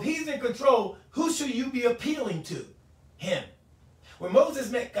 So if he's in control, who should you be appealing to? Him. When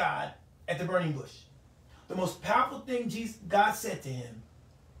Moses met God at the burning bush, the most powerful thing God said to him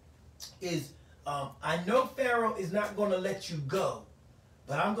is, I know Pharaoh is not going to let you go,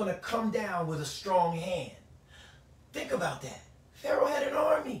 but I'm going to come down with a strong hand. Think about that. Pharaoh had an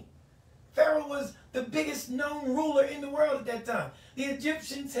army. Pharaoh was the biggest known ruler in the world at that time. The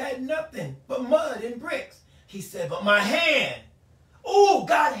Egyptians had nothing but mud and bricks. He said, but my hand, oh,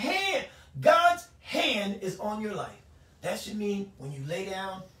 God's hand is on your life. That should mean when you lay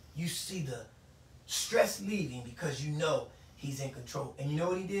down, you see the stress leaving because you know he's in control. And you know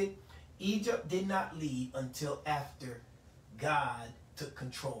what he did? Egypt did not leave until after God took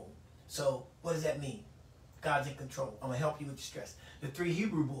control. So what does that mean? God's in control. I'm going to help you with your stress. The three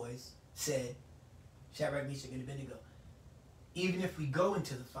Hebrew boys said, Shadrach, Meshach, and Abednego, even if we go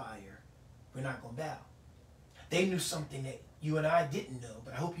into the fire, we're not going to bow. They knew something that you and I didn't know,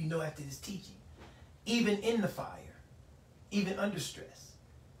 but I hope you know after this teaching. Even in the fire, even under stress,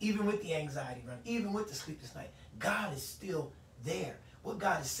 even with the anxiety run, even with the sleepless night, God is still there. What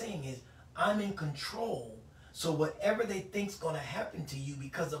God is saying is, I'm in control, so whatever they think's going to happen to you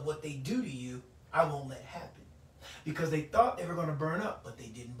because of what they do to you, I won't let happen. Because they thought they were going to burn up, but they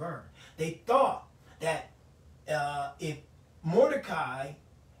didn't burn. They thought that if Mordecai,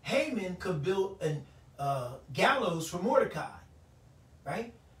 Haman could build a gallows for Mordecai,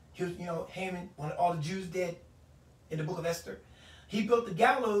 right? He was, Haman, when all the Jews dead, in the book of Esther, he built the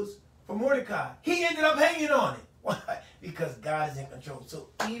gallows for Mordecai. He ended up hanging on it. Why? Because God is in control. So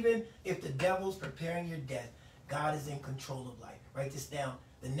even if the devil's preparing your death, God is in control of life. Write this down.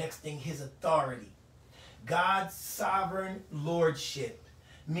 The next thing, his authority. God's sovereign lordship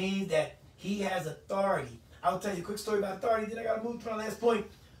means that he has authority. I'll tell you a quick story about authority, then I got to move to my last point.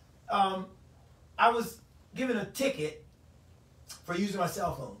 I was given a ticket for using my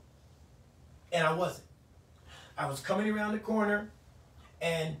cell phone, and I wasn't. I was coming around the corner,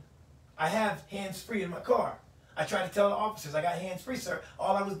 and I have hands-free in my car. I tried to tell the officers, I got hands-free, sir.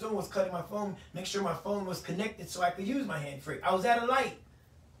 All I was doing was cutting my phone, make sure my phone was connected so I could use my hand-free. I was at a light.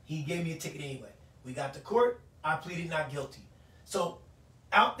 He gave me a ticket anyway. We got to court. I pleaded not guilty. So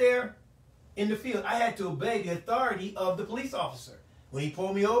out there in the field, I had to obey the authority of the police officer. When he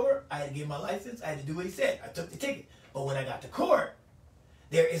pulled me over, I had to give my license. I had to do what he said. I took the ticket. But when I got to court,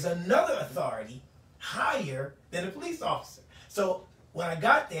 there is another authority higher than a police officer. So when I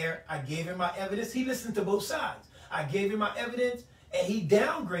got there, I gave him my evidence. He listened to both sides. I gave him my evidence, and he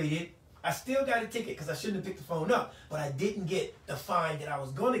downgraded. I still got a ticket because I shouldn't have picked the phone up, but I didn't get the fine that I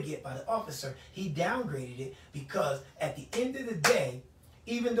was going to get by the officer. He downgraded it because at the end of the day,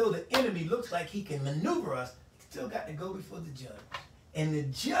 even though the enemy looks like he can maneuver us, he still got to go before the judge. And the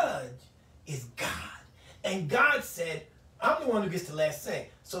judge is God. And God said, I'm the one who gets the last say.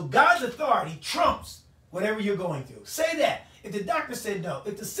 So God's authority trumps whatever you're going through. Say that. If the doctor said no,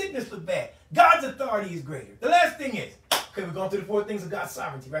 if the sickness looked bad, God's authority is greater. The last thing is, okay, we're going through the four things of God's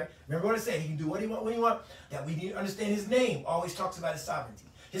sovereignty, right? Remember what I said, he can do what he wants when he wants. That we need to understand his name always talks about his sovereignty.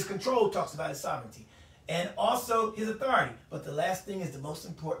 His control talks about his sovereignty. And also his authority. But the last thing is the most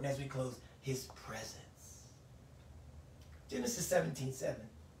important as we close, his presence. Genesis 17:7.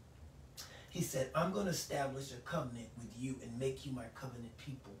 He said, I'm going to establish a covenant with you and make you my covenant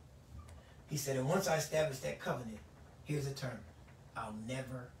people. He said, and once I establish that covenant, here's a term, I'll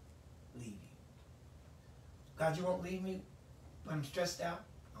never leave you. God, you won't leave me when I'm stressed out?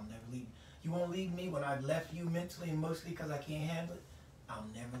 I'll never leave you. You won't leave me when I've left you mentally and emotionally because I can't handle it? I'll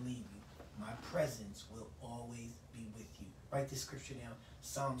never leave you. My presence will always be with you. Write this scripture down.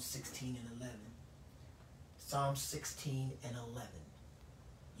 Psalm 16 and 11. Psalm 16 and 11.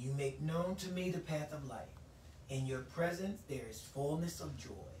 You make known to me the path of life. In your presence there is fullness of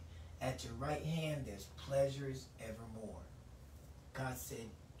joy. At your right hand there's pleasures evermore. God said,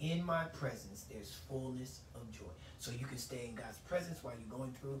 in my presence there's fullness of joy. So you can stay in God's presence while you're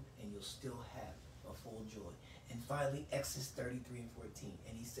going through, and you'll still have a full joy. And finally, Exodus 33 and 14.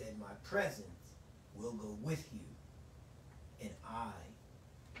 And he said, my presence will go with you, and I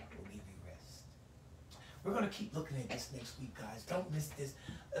will give you rest. We're going to keep looking at this next week, guys. Don't miss this.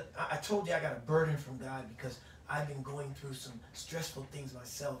 I told you I got a burden from God because I've been going through some stressful things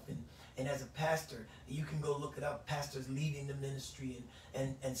myself. And as a pastor, you can go look it up. Pastors leading the ministry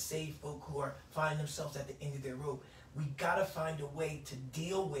and save folk who are finding themselves at the end of their rope. We got to find a way to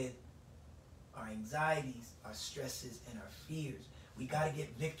deal with our anxieties, our stresses, and our fears. We got to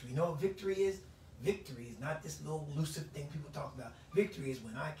get victory. You know what victory is? Victory is not this little elusive thing people talk about. Victory is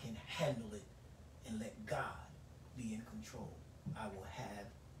when I can handle it and let God be in control. I will have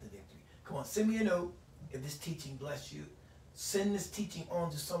the victory. Come on, send me a note if this teaching blessed you. Send this teaching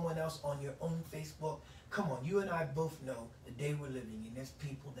on to someone else on your own Facebook. Come on, you and I both know the day we're living in. There's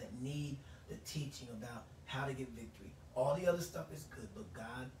people that need the teaching about how to get victory. All the other stuff is good, but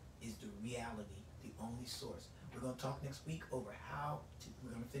God is the reality, the only source. We're going to talk next week over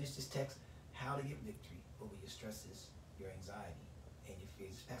we're going to finish this text, how to get victory over your stresses, your anxiety, and your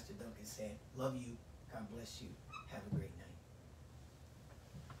fears. Pastor Dunkins saying, love you. God bless you. Have a great night.